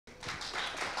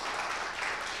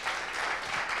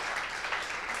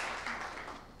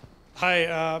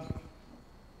Hi,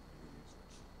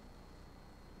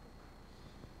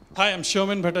 hi, I'm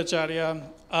Soumen Bhattacharya.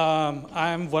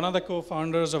 I'm one of the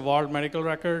co-founders of Vault Medical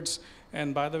Records.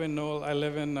 And by the way, Noel, I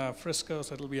live in Frisco,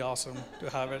 so it'll be awesome to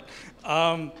have it.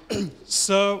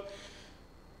 So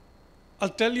I'll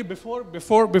tell you before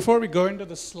we go into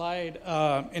the slide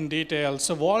in detail.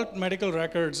 So Vault Medical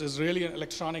Records is really an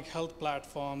electronic health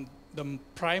platform. The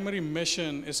primary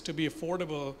mission is to be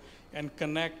affordable and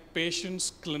connect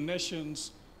patients, clinicians,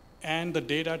 and the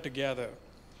data together.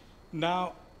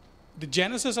 Now, the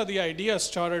genesis of the idea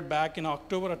started back in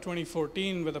October of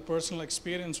 2014 with a personal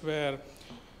experience where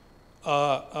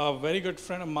a very good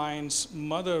friend of mine's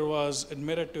mother was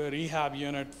admitted to a rehab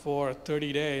unit for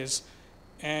 30 days.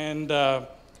 And the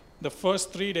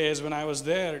first 3 days when I was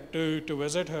there to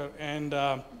visit her, and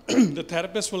the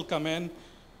therapist will come in,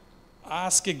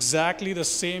 ask exactly the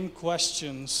same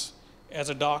questions as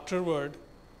a doctor would,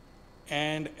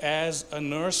 and as a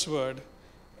nurse would,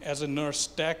 as a nurse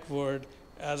tech would,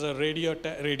 as a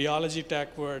radiology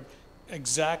tech would,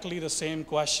 exactly the same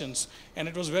questions. And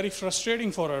it was very frustrating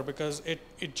for her because it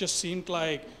just seemed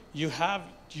like you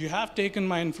have taken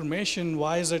my information,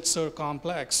 why is it so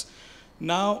complex?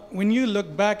 Now, when you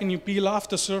look back and you peel off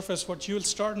the surface, what you'll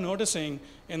start noticing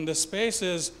in this space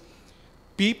is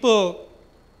people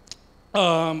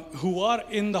who are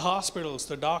in the hospitals,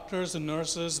 the doctors, the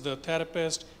nurses, the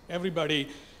therapists, everybody,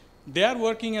 they are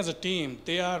working as a team.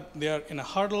 They are in a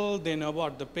huddle, they know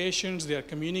about the patients, they are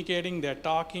communicating, they're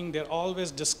talking, they're always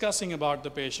discussing about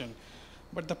the patient.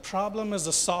 But the problem is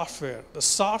the software. The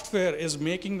software is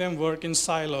making them work in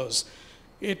silos.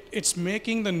 It's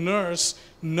making the nurse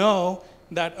know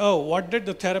that, oh, what did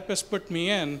the therapist put me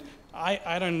in?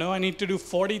 I don't know, I need to do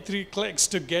 43 clicks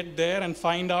to get there and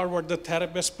find out what the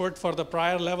therapist put for the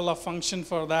prior level of function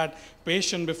for that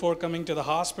patient before coming to the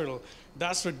hospital.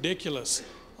 That's ridiculous.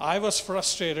 I was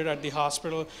frustrated at the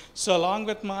hospital. So along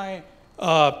with my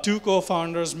two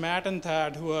co-founders, Matt and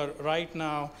Thad, who are right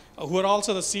now, who are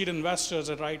also the seed investors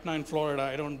at right now in Florida.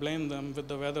 I don't blame them with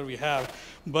the weather we have.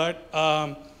 But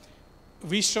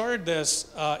we started this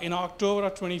in October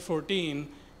of 2014.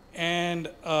 And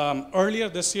earlier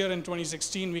this year in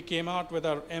 2016, we came out with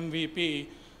our MVP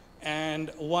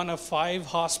and won a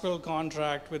 5-hospital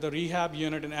contract with a rehab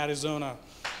unit in Arizona.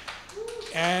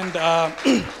 And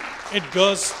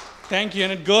thank you,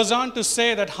 and it goes on to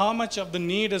say that how much of the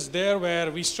need is there where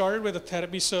we started with the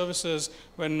therapy services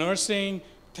where nursing,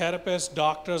 therapists,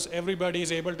 doctors, everybody is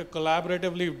able to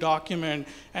collaboratively document.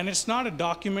 And it's not a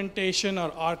documentation or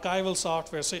archival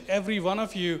software. So every one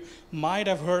of you might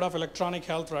have heard of electronic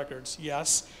health records,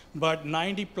 yes, but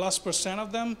 90+%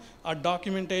 of them are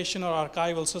documentation or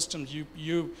archival systems.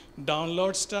 You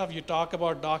download stuff, you talk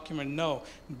about document. No,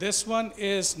 this one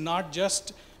is not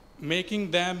just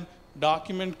making them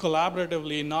document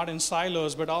collaboratively, not in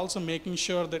silos, but also making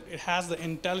sure that it has the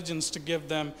intelligence to give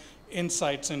them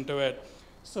insights into it.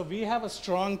 So we have a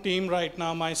strong team right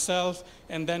now, myself,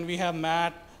 and then we have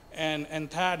Matt and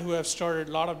Thad, who have started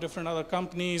a lot of different other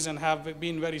companies and have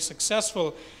been very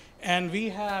successful. And we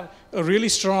have a really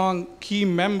strong key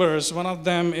members. One of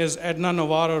them is Edna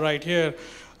Navarro right here.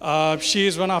 She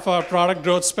is one of our product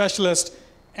growth specialists.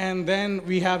 And then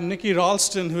we have Nikki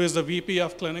Ralston, who is the VP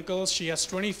of Clinicals. She has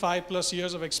 25+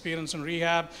 years of experience in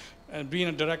rehab, being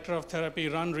a director of therapy,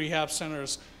 run rehab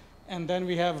centers. And then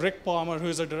we have Rick Palmer, who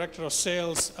is a director of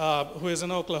sales, who is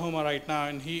in Oklahoma right now.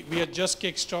 And we are just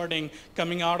kickstarting,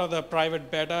 coming out of the private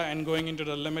beta and going into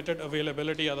the limited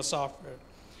availability of the software.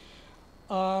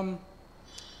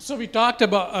 So we talked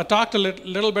a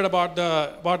little bit about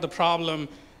the problem.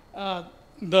 I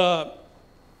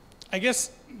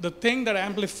guess the thing that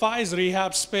amplifies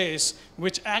rehab space,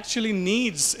 which actually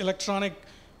needs electronic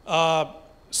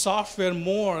software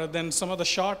more than some of the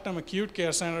short-term acute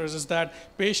care centers, is that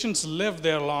patients live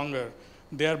there longer.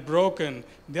 They're broken.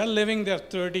 They're living there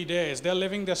 30 days. They're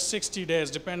living there 60 days,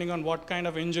 depending on what kind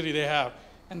of injury they have.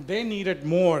 And they need it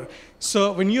more.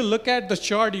 So when you look at the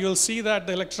chart, you'll see that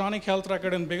the electronic health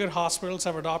record in bigger hospitals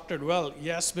have adopted well.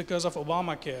 Yes, because of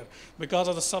Obamacare, because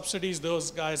of the subsidies those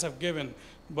guys have given,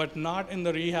 but not in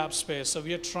the rehab space. So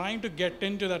we are trying to get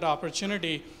into that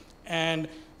opportunity. And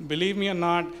believe me or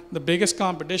not, the biggest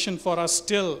competition for us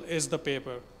still is the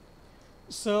paper.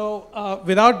 So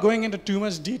without going into too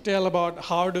much detail about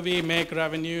how do we make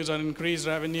revenues or increase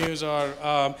revenues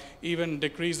or even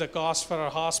decrease the cost for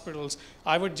our hospitals,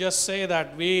 I would just say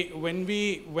that when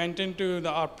we went into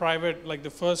our private, like the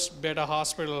first beta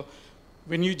hospital,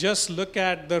 when you just look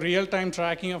at the real-time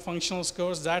tracking of functional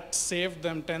scores, that saved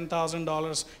them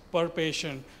 $10,000 per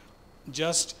patient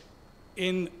just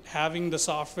in having the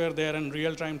software there and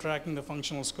real-time tracking the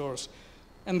functional scores.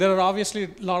 And there are obviously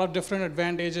a lot of different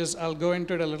advantages. I'll go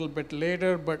into it a little bit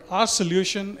later, but our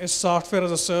solution is software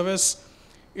as a service.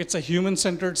 It's a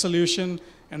human-centered solution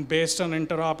and based on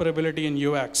interoperability and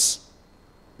UX.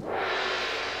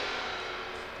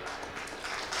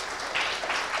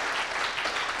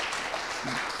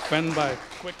 Went by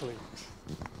quickly.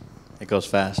 It goes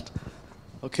fast.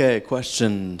 Okay,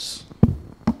 questions?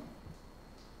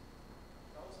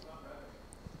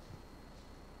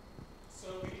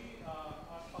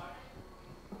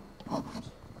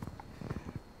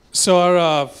 So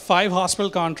our 5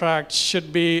 hospital contracts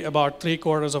should be about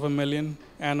 $750,000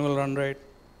 annual run rate.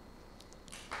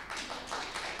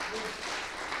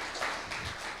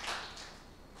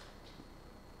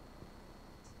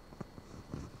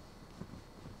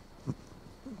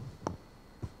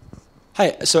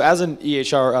 Hi, so as an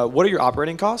EHR, what are your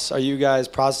operating costs? Are you guys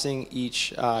processing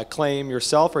each claim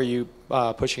yourself, or are you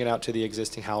pushing it out to the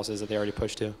existing houses that they already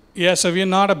pushed to? Yeah, so we are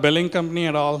not a billing company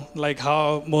at all, like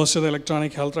how most of the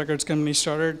electronic health records companies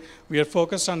started. We are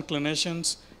focused on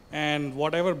clinicians, and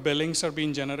whatever billings are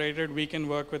being generated, we can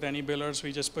work with any billers.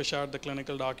 We just push out the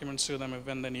clinical documents to them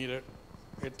when they need it.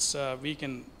 We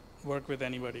can work with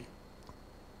anybody.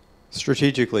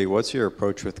 Strategically, what's your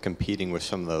approach with competing with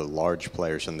some of the large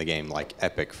players in the game, like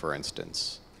Epic, for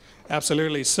instance?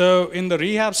 Absolutely. So in the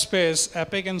rehab space,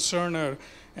 Epic and Cerner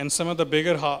and some of the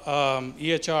bigger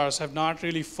EHRs have not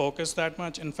really focused that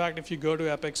much. In fact, if you go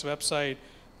to Epic's website,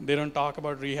 they don't talk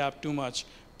about rehab too much,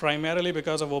 primarily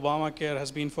because of Obamacare has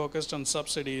been focused on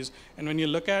subsidies. And when you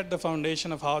look at the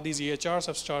foundation of how these EHRs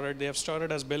have started, they have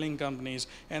started as billing companies.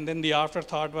 And then the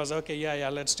afterthought was, okay, yeah,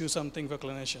 let's do something for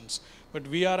clinicians. But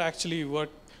we are actually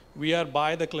we are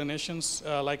by the clinicians,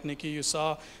 like Nikki, you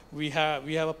saw. We have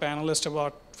a panelist,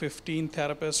 about 15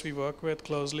 therapists we work with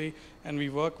closely, and we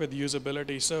work with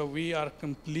usability. So we are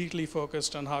completely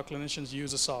focused on how clinicians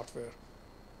use the software.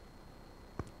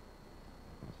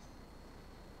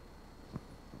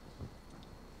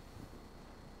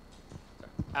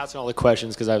 Asking all the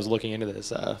questions because I was looking into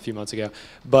this a few months ago.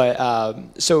 But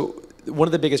so one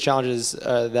of the biggest challenges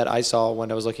that I saw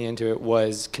when I was looking into it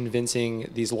was convincing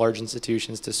these large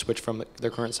institutions to switch from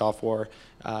their current software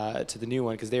to the new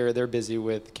one, because they're busy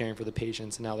with caring for the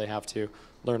patients, and now they have to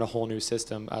learn a whole new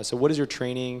system. So what is your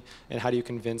training, and how do you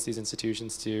convince these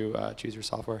institutions to choose your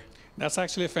software? That's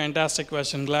actually a fantastic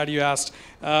question. Glad you asked.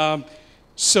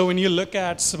 So when you look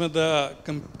at some of the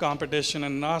competition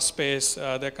in our space,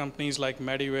 there are companies like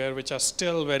Mediware, which are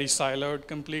still very siloed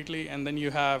completely, and then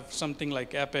you have something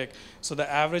like Epic. So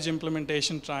the average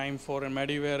implementation time for a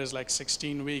Mediware is like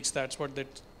 16 weeks. That's what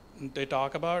they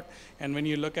talk about. And when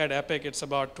you look at Epic, it's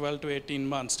about 12 to 18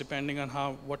 months, depending on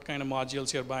what kind of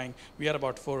modules you're buying. We are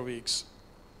about 4 weeks.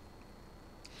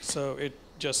 So it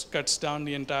just cuts down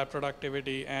the entire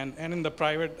productivity. And in the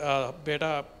private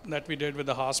beta that we did with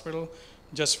the hospital,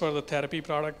 just for the therapy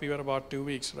product, we were about 2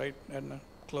 weeks, right? And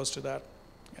close to that.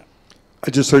 Yeah. I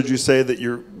just heard you say that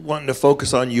you're wanting to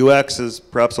focus on UX as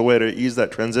perhaps a way to ease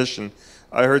that transition.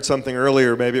 I heard something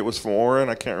earlier, maybe it was from Oren,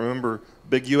 I can't remember,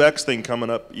 big UX thing coming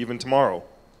up even tomorrow.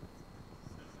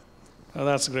 Oh,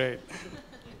 that's great.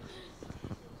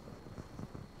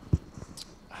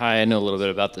 Hi, I know a little bit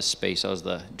about this space. I was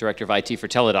the director of IT for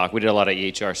Teladoc. We did a lot of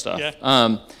EHR stuff.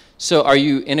 Yeah. So are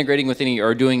you integrating with any,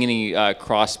 or doing any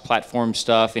cross-platform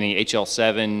stuff, any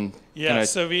HL7? Yeah,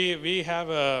 so we have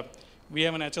an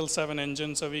HL7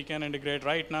 engine, so we can integrate.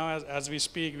 Right now, as we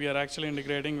speak, we are actually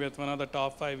integrating with one of the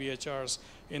top 5 EHRs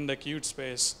in the acute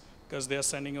space, because they're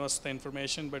sending us the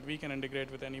information, but we can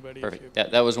integrate with anybody. Perfect.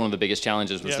 That was one of the biggest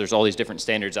challenges, was there's all these different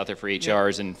standards out there for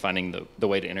EHRs and finding the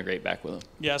way to integrate back with them.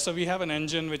 Yeah, so we have an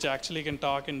engine which actually can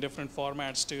talk in different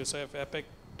formats too. So if Epic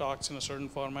talks in a certain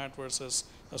format versus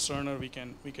a Cerner, we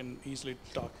can easily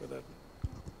talk with it.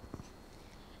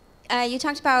 You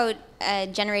talked about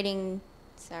generating.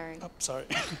 Sorry. Oh, sorry.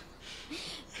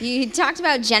 You talked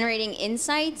about generating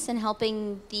insights and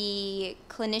helping the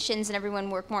clinicians and everyone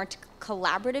work more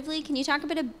collaboratively. Can you talk a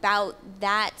bit about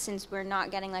that, since we're not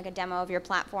getting like a demo of your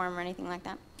platform or anything like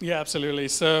that? Yeah, absolutely.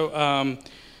 So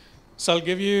I'll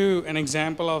give you an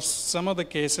example of some of the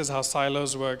cases how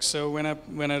silos work. So when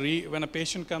a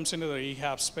patient comes into the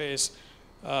rehab space,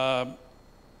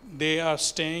 they are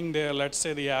staying there. Let's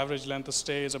say the average length of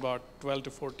stay is about 12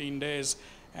 to 14 days,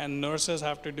 and nurses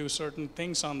have to do certain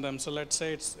things on them. So let's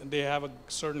say they have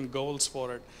certain goals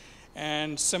for it.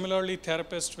 And similarly,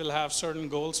 therapists will have certain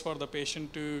goals for the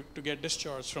patient to get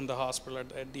discharged from the hospital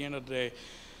at the end of the day.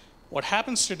 What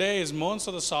happens today is most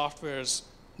of the softwares,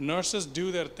 nurses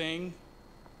do their thing,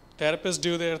 therapists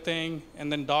do their thing,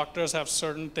 and then doctors have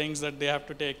certain things that they have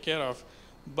to take care of.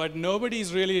 But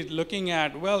nobody's really looking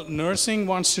at, well, nursing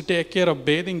wants to take care of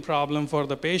bathing problem for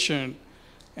the patient,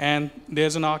 and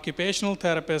there's an occupational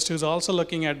therapist who's also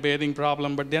looking at bathing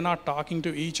problem, but they're not talking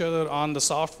to each other on the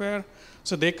software.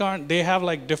 So they have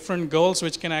like different goals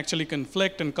which can actually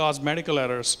conflict and cause medical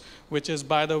errors, which is,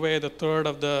 by the way, the third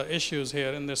of the issues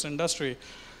here in this industry.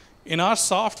 In our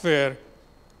software,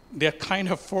 they're kind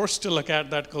of forced to look at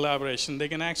that collaboration. They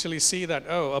can actually see that,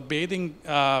 oh, a bathing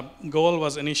goal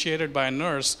was initiated by a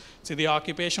nurse. See, the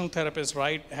occupational therapist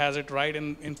has it right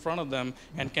in front of them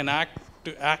and can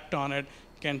act on it,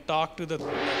 can talk to the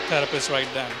therapist right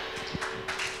then.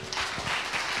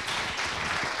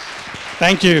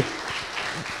 Thank you.